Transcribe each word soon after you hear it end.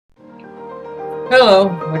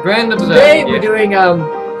Hello, the Grand Observer. Today we're doing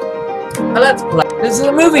let's play. This is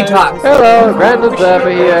a movie talk. Hello, Grand Observer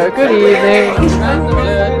here. Good evening. Grand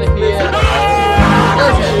Observer here.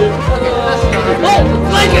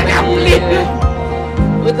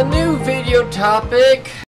 With a new video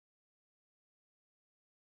topic.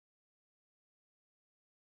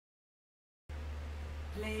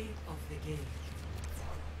 Play of the game.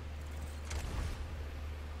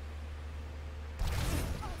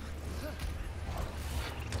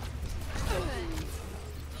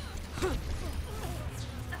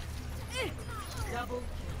 Double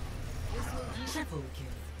kill. Triple kill.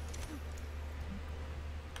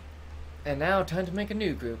 And now, time to make a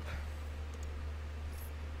new group.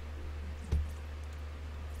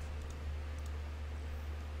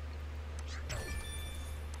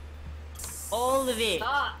 All of it.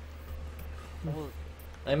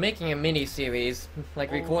 I'm making a mini-series,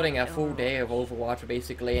 like recording a full day of Overwatch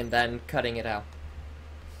basically, and then cutting it out.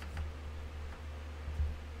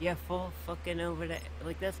 Yeah, full fucking over there.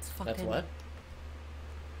 Like that's fucking. That's what?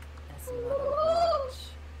 That's not Overwatch.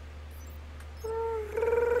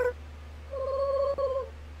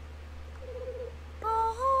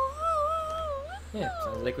 Yeah,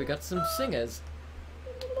 sounds like we got some singers.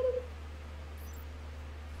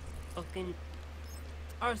 Fucking.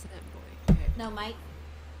 Tarzan boy. No, Mike.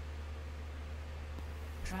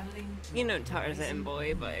 Traveling. You know Tarzan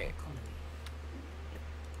boy, but.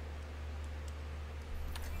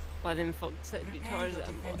 Why them folks said you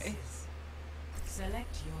Tarzan boy?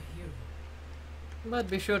 Select your hero. But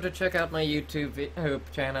be sure to check out my YouTube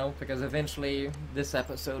channel, because eventually this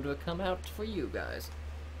episode will come out for you guys.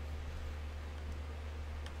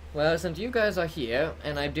 Well, since you guys are here,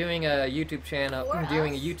 and I'm doing a YouTube channel, I'm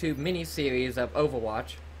doing a YouTube mini-series of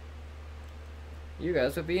Overwatch, you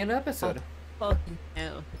guys will be in an episode. Oh, fucking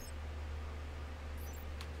hell.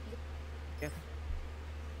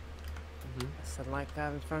 So like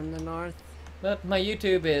I'm from the north. But my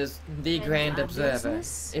YouTube is The Grand Observer,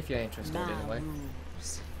 if you're interested anyway.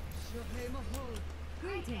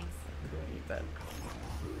 Greetings. Eat that.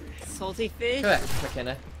 Salty fish? Correct,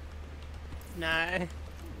 McKenna. No.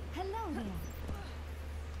 Hello there.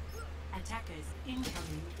 Attackers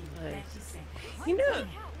incoming in 30 seconds. You know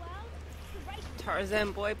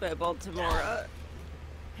Tarzan boy by Baltimore.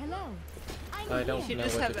 Hello. I don't You know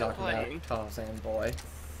just what have you're it talking playing. about, Tarzan boy.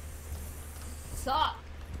 Suck.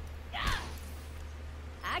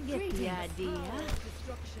 I get the idea.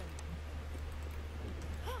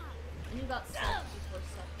 You got sucked before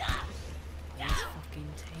sucked. These fucking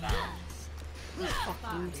teens. These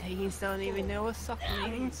fucking teens don't even know what suck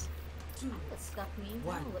means. What suck means? I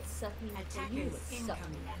know what suck means for you. Attackers What suck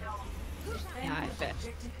incoming. means. Yeah, I bet.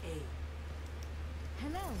 Objective A.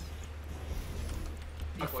 Hello.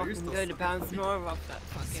 You fucking go to bounce more off that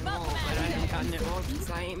fucking wall, but I ain't gotten it all since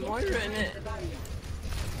I ain't more in it.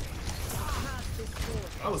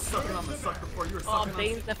 I was sucking on the suck before you were Oh, sucking on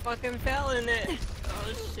Beans the fucking fell in it.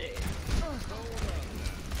 Oh shit.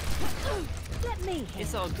 Let me.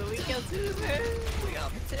 It's all good. We killed two, man. We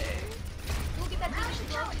got two. We'll get that bitch.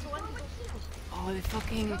 Oh, the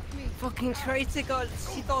fucking traitor got.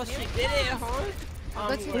 She thought she did it, huh?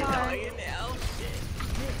 I'm dying now. Shit.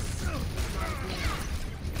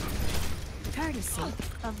 Courtesy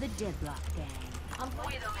of the Deadlock Gang.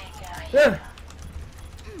 Yeah.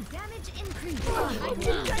 Damage increase.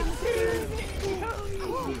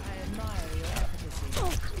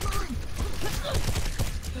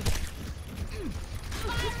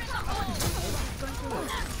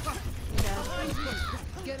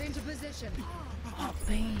 Get into position. Oh,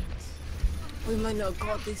 Beans. We might not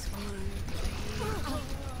got this one.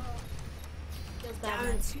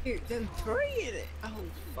 Down two, then three in it. Oh,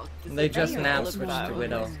 fuck. They just now switched to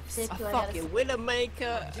Widow. A fucking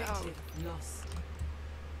Widowmaker. Oh. Objective lost.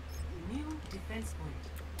 New defense point.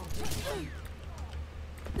 Objective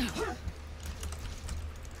A.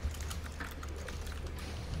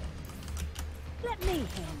 Let me handle.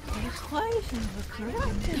 The equations were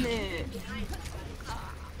correct in it.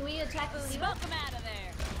 Can we attack the smoke him out of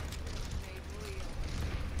there?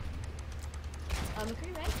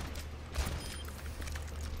 McCree, right?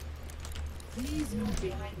 Please move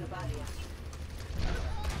behind the barrier.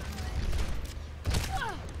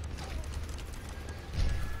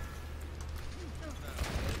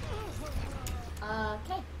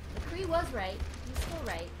 Okay. McCree was right. He's still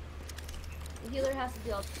right. The healer has to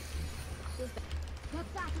do all. The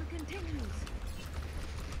battle continues.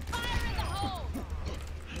 Fire in the hole!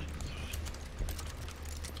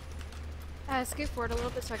 Scoot forward a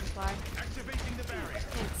little bit so I can fly. activating the barrier.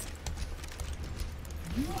 Thanks.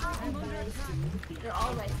 They're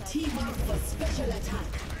all right side. Team up for special attack.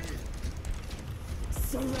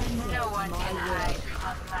 No one can hide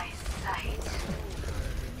from my sight.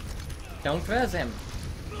 Don't res him.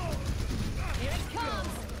 Here it comes.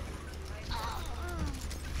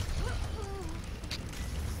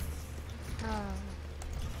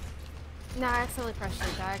 No, I accidentally pressed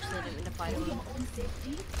it. I actually didn't mean to fight him.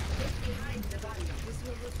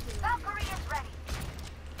 Valkyrie is ready.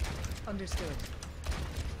 Understood.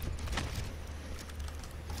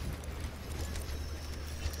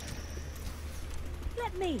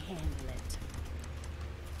 Let me handle it.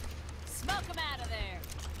 Smoke him out of there.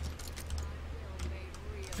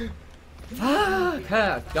 Fuck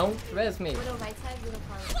her. Don't res me. Widow right side, Widow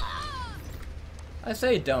far right. I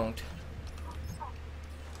say don't.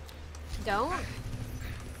 Don't?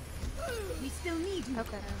 We still need you.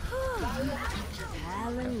 Okay. Hallelujah.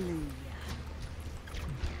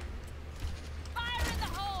 Fire in the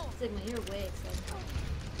hole. Sigma, you're way excited.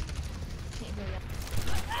 Can't hear you.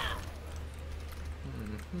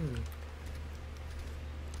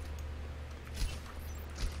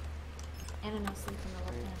 And I'm asleep in the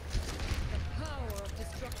left hand. Power of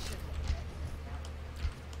destruction.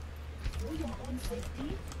 For your own safety,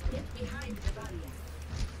 get behind the barrier.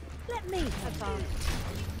 Let me have on.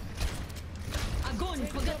 Огонь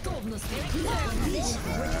по готовности.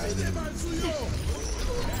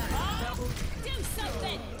 Do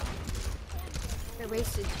something. I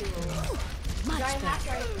wasted 2 rolls. Sorry, half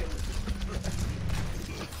sorry.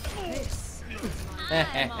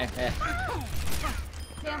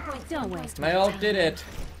 Don't waste. My ult did it.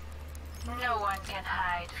 No one can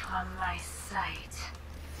hide from my sight.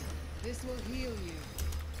 This will heal you.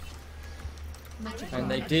 And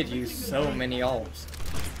they did use so many ults.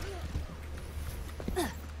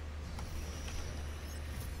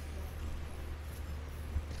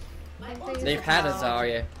 They've had a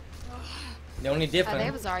Zarya. The only They have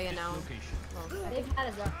difference, a Zarya now. They've had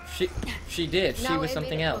a Zarya. she did. She No, was it made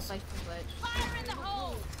something it look else. like the glitch. Fire in the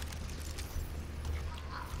hole.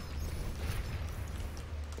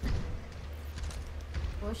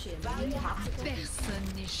 Was she a mini popsicle? Personne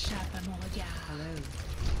n'échappe à mon regard. Hello.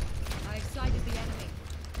 I excited the enemy.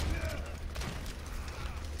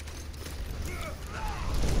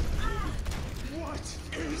 What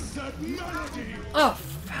is that melody? Oh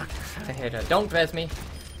fuck! I hate her. Don't res me.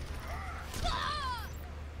 I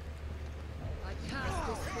cast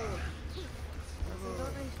this forward.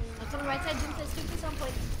 Look on the right side, do this on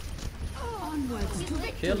point. Onwards.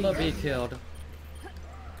 Kill or be killed.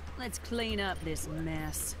 Let's clean up this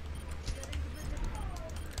mess.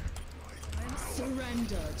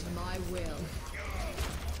 Surrender to my will.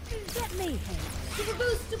 Let me handle. Super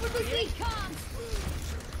boost, here it comes.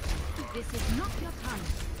 This is not your time.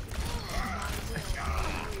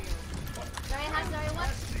 Zarya has Zarya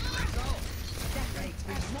what?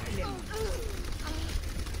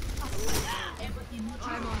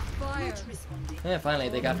 I'm on fire. Yeah, finally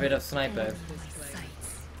they got rid of sniper.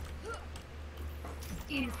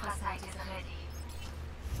 Infrasight is ready.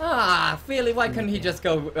 Ah, Feely, why couldn't he just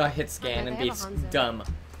go hit scan and they be have a Hanzo. dumb?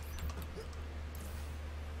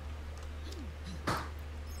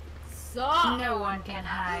 Suck. No one can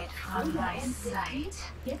hide from my sight.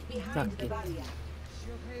 Get behind the barrier.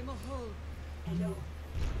 Hello.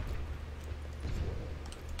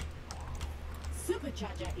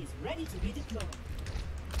 Supercharger is ready to be deployed.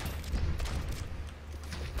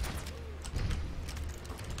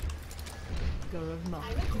 I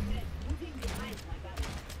recommend moving behind my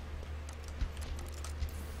barrier.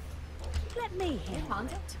 Let me handle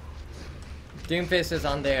it. Doomfist is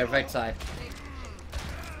on their right side.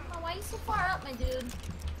 Oh, why are you so far up, my dude?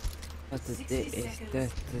 What is this? Is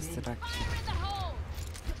this destruction? Fire in the hole.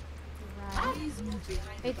 Right.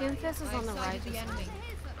 Hey, Doomfist is on the right. the enemy.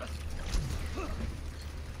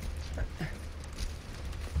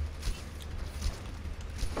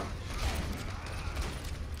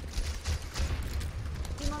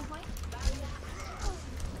 Team on point.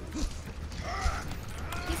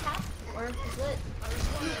 He's half or he's lit.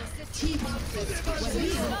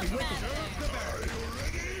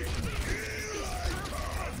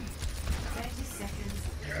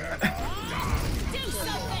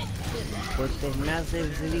 Put the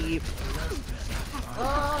massive sleep. Oh,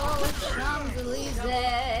 Champs-Elysees.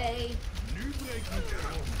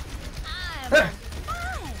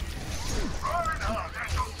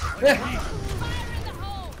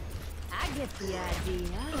 I get the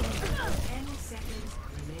idea. 10 seconds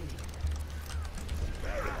remaining.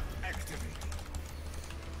 Activate.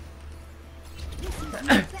 This is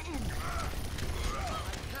not the end.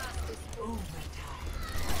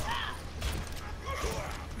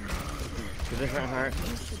 Different heart.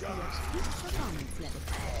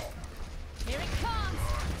 Here it comes.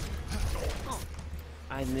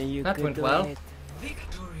 I know you That could went do well. it.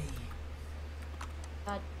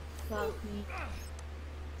 God, fuck me.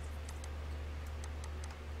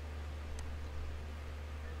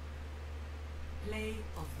 Play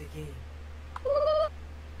of the game.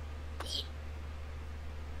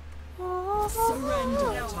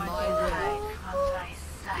 Surrender to my will.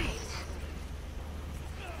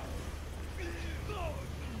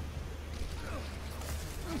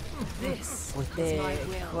 This With is the my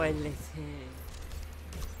will. quality.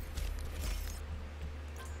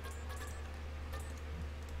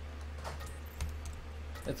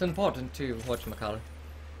 It's important to whatchamacallit.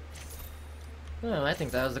 Oh, I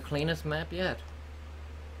think that was the cleanest map yet.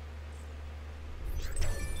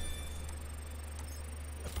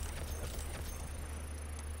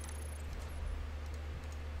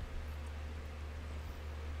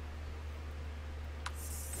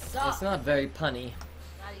 Stop. It's not very punny.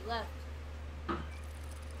 Glad he left.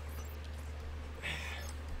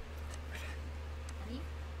 Honey? What are you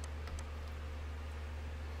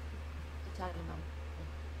talking about?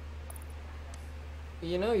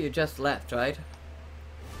 You know you just left, right?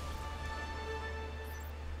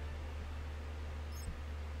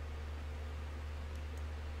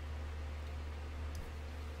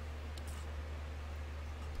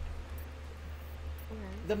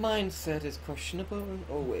 The mindset is questionable,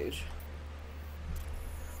 always.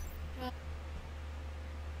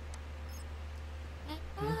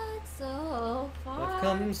 Not so far. I've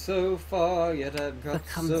come so far, yet I've got I've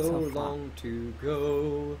come so so far. long to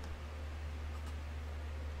go.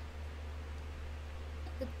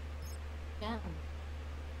 Yeah.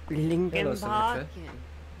 Linkin Hello, Park. Symmetra.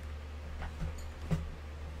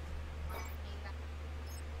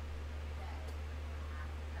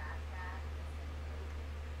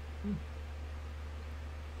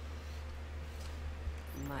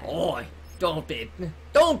 My Oi,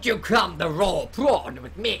 don't you come the raw prawn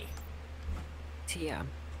with me. Tia. I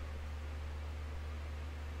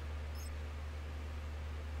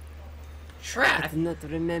Shrek, do not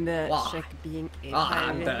remember Why? Shrek being a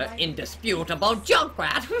I'm pirate. the indisputable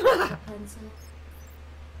Junkrat. Pencil.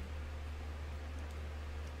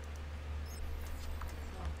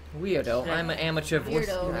 Weirdo, I'm an amateur voice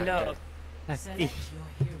Weirdo. actor. No. Select your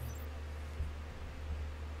hero.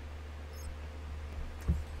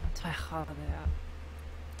 Try harder.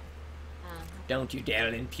 Don't you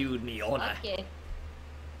dare impugn me honor. Okay.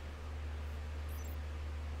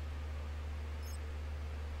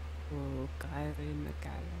 Oh, Kyrie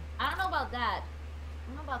McCallum. I don't know about that. I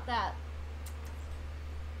don't know about that.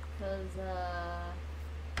 Cause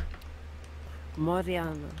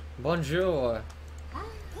Moriana. Bonjour.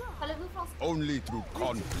 parlez-vous français? Only through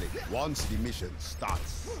conflict. Once the mission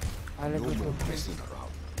starts, no Parlez-vous more français? messing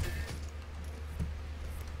around.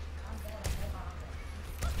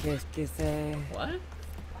 Qu'est-ce que c'est? What?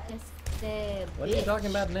 Este What are you bitch. talking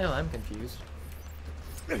about now? I'm confused.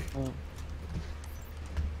 Oh.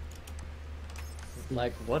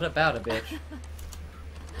 Like, what about a bitch?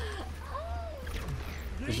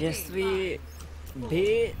 Je suis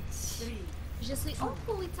bitch. Je suis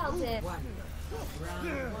unpolitale. Round one.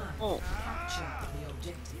 Oh. Capture the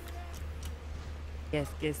objective.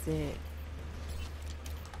 Qu'est-ce que c'est?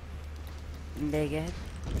 Baguette.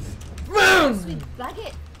 Je suis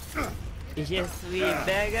baguette. Je suis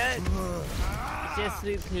baguette. Je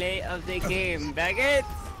suis play of the game. Baguette.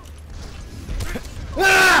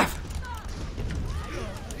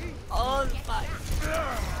 Oh my.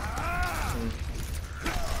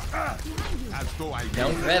 As though I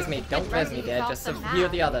Don't res me, don't res me, Dad. Just hear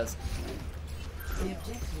the others. The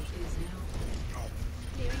objective is now.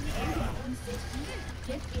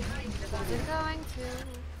 We're going to.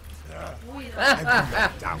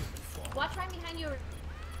 Watch right behind you.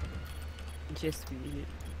 Je suis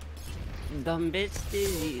dumb bitch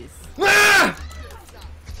disease.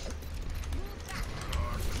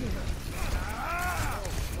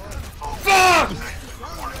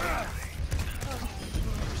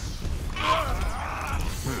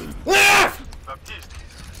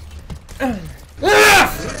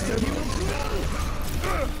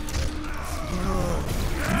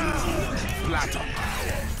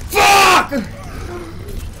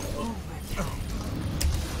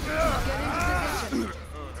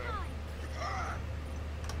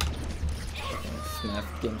 Snap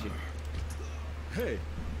Genji. Hey,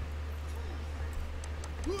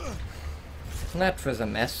 That was a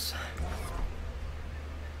mess.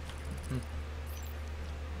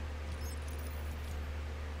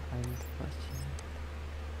 Unfortunate.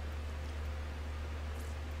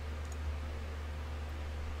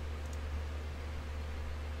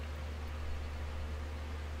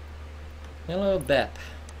 Hello, Bep.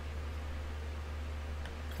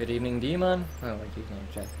 Good evening, Demon. Oh, wait, he's not in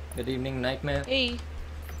chat. Good evening, Nightmare. Hey.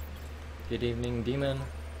 Good evening, Demon.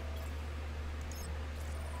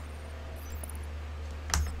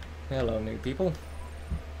 Hello, new people.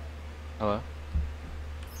 Hello.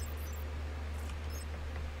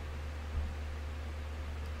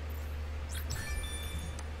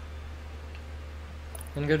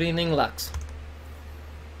 And good evening, Lux.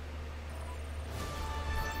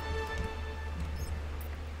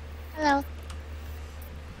 Hello.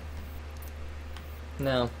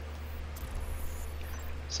 No.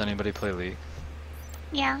 Does anybody play League?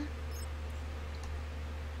 Yeah.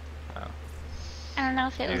 Oh. I don't know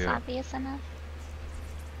if it was Yeah. obvious enough.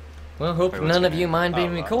 Well, hope Wait, what's none your of you name? mind being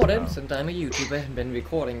Oh, recorded, oh. since I'm a YouTuber and been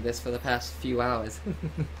recording this for the past few hours.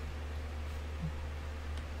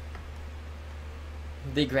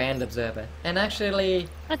 The Grand Observer. And actually,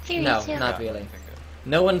 What series no, too? not Yeah, really. I think it-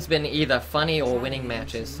 No one's been either funny or winning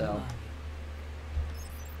matches, so... oh.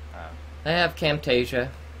 I have Camtasia.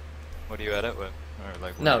 What do you edit with? Or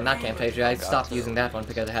like? No, what- not Camtasia. I stopped Gotcha. using that one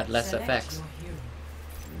because it had less effects.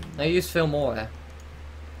 I use Filmora.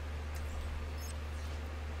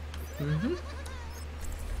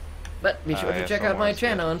 But be sure to yeah, check out my Filmora's good.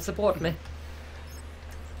 channel and support me.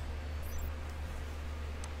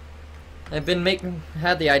 I've been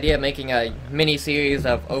had the idea of making a mini series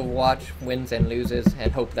of Overwatch wins and loses,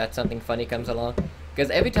 and hope that something funny comes along. Because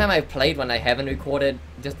every time I've played when I haven't recorded,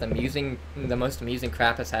 just the most amusing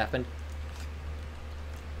crap has happened.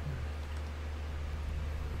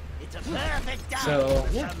 It's a perfect day So,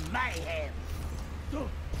 for yeah. some mayhem.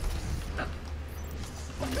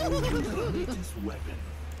 This weapon.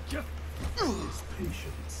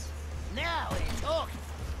 Patience. Now we're talking.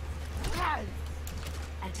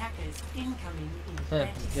 Attackers incoming in 30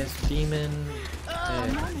 Yes, Demon.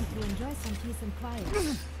 moment to enjoy some peace and quiet.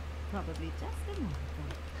 Probably just a moment.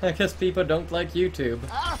 I guess people don't like YouTube.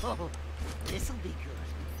 Oh, this'll be good.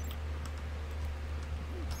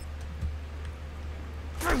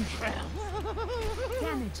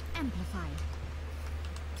 Damage amplified.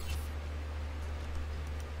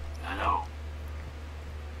 Hello.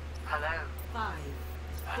 Hello. 5,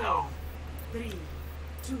 4, 3,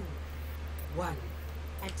 2, 1.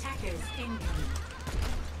 Attackers incoming.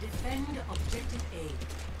 Defend objective A.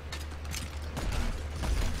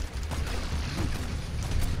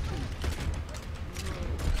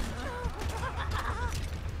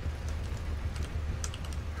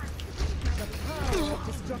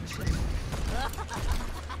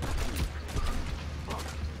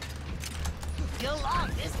 You'll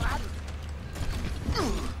like this one.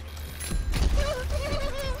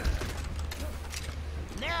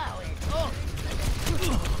 Now we're talking.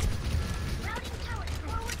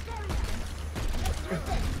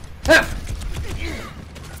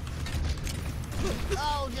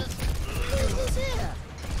 Oh, just this here.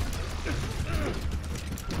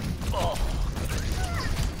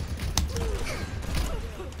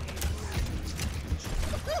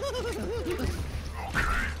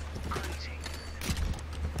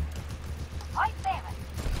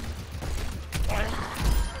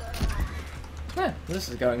 Huh, this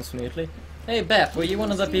is going smoothly. Hey Beth, were you one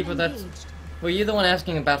of the people that's... Were you the one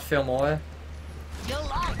asking about Filmora? You'll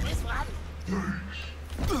like this one.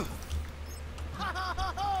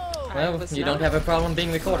 Well, you don't have a problem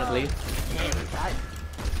being recorded, Lee. There we go.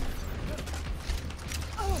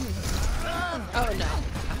 Oh no,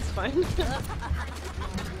 that's fine.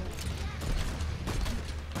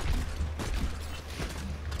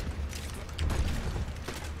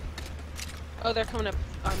 Oh, they're coming up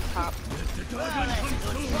on top. This one's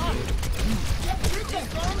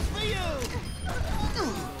for you.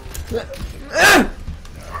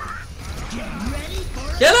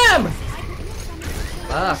 Kill him!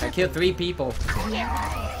 Ah, I killed 3 people.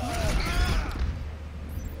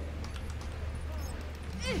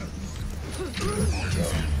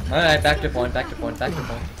 Alright, back to point, back to point, back to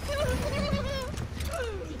point.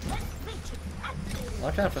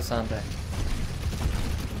 Watch out for Sante.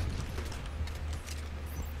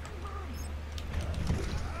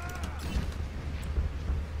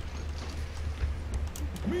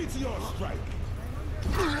 Meteor strike.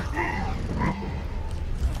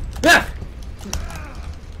 Ah!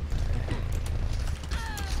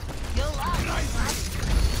 You'll like this one.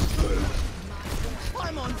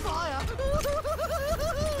 I'm on fire.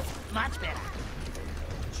 Much better.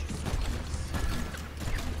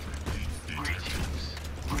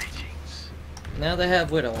 Now they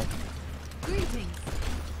have Widow. Greetings.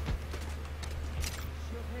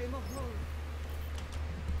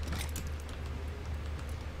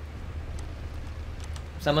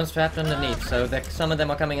 Someone's trapped underneath, so some of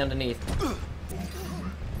them are coming underneath.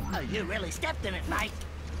 Oh, you really stepped in it, mate.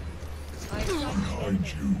 Behind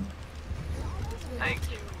you. Thank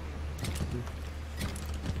you.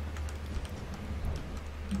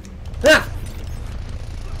 Ah!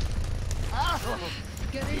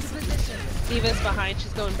 Diva's behind.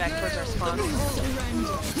 She's going back towards our spawn.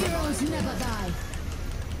 Heroes never die.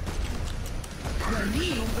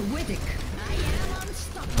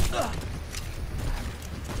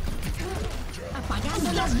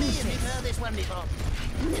 Apagando las luces. This one before.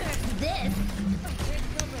 This.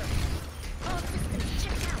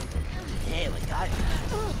 There we go.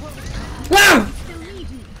 Wow!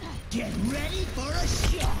 Get ready for a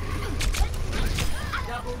shot.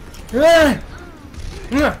 Ah!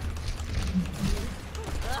 Ah!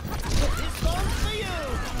 This one's for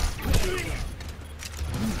you.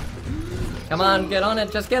 Come on, get on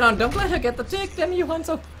it. Just get on. Don't let her get the tick. Damn you,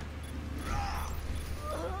 Hanzo.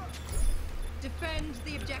 Defend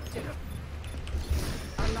the objective.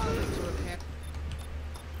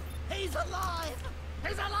 He's alive.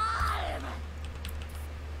 He's alive.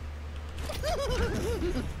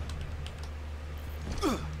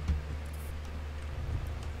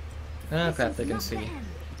 Oh crap, they can see.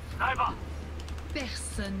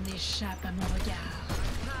 Personne n'échappe à mon regard.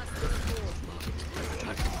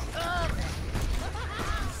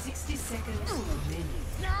 60 seconds remaining.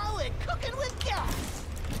 Now we're cooking with gas.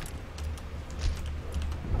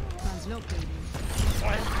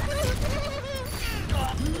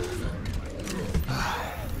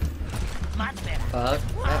 Much better. Fuck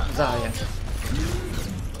that Zarya.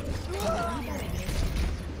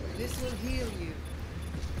 This will heal you.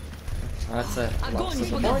 That's a loss Огонь of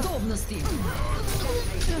по point. готовности.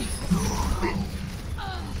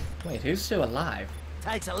 Wait, who's still alive?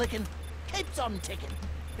 Takes a licking, keeps on ticking.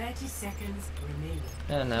 30 seconds remaining.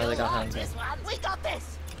 Oh no, they got Hanzo. This one, we got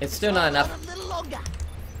this. It's still not enough. A little longer.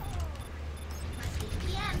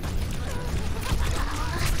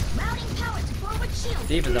 Routing power to forward shield.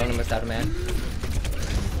 Diva's only without a man.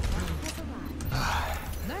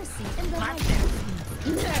 Mercy in the light.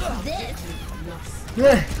 This.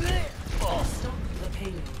 Yeah. Stop the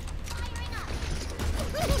pain.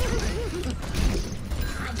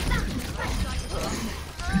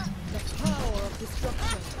 Power of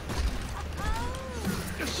destruction.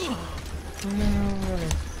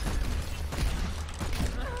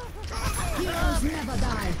 Heroes never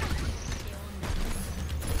die.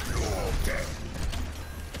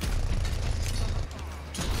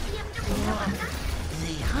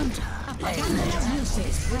 The hunter. Apagando las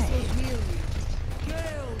luces. Heal you.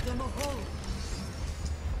 Kill them all.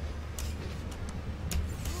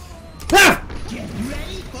 Ah! Get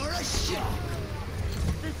ready for a shot.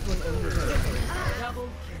 Double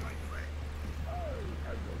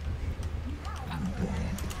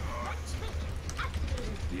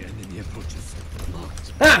The enemy approaches.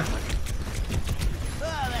 Ah!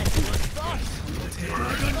 Oh, that's good fun.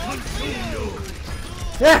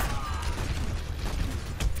 Yeah!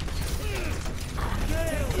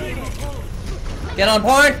 Get on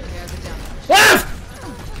point! Ah!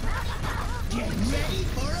 Get ready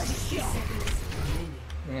for a shot.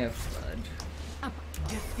 Yeah, fudge.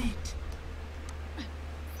 Defeat.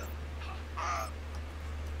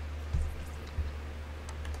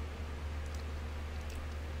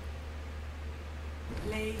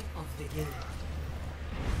 Play of the game.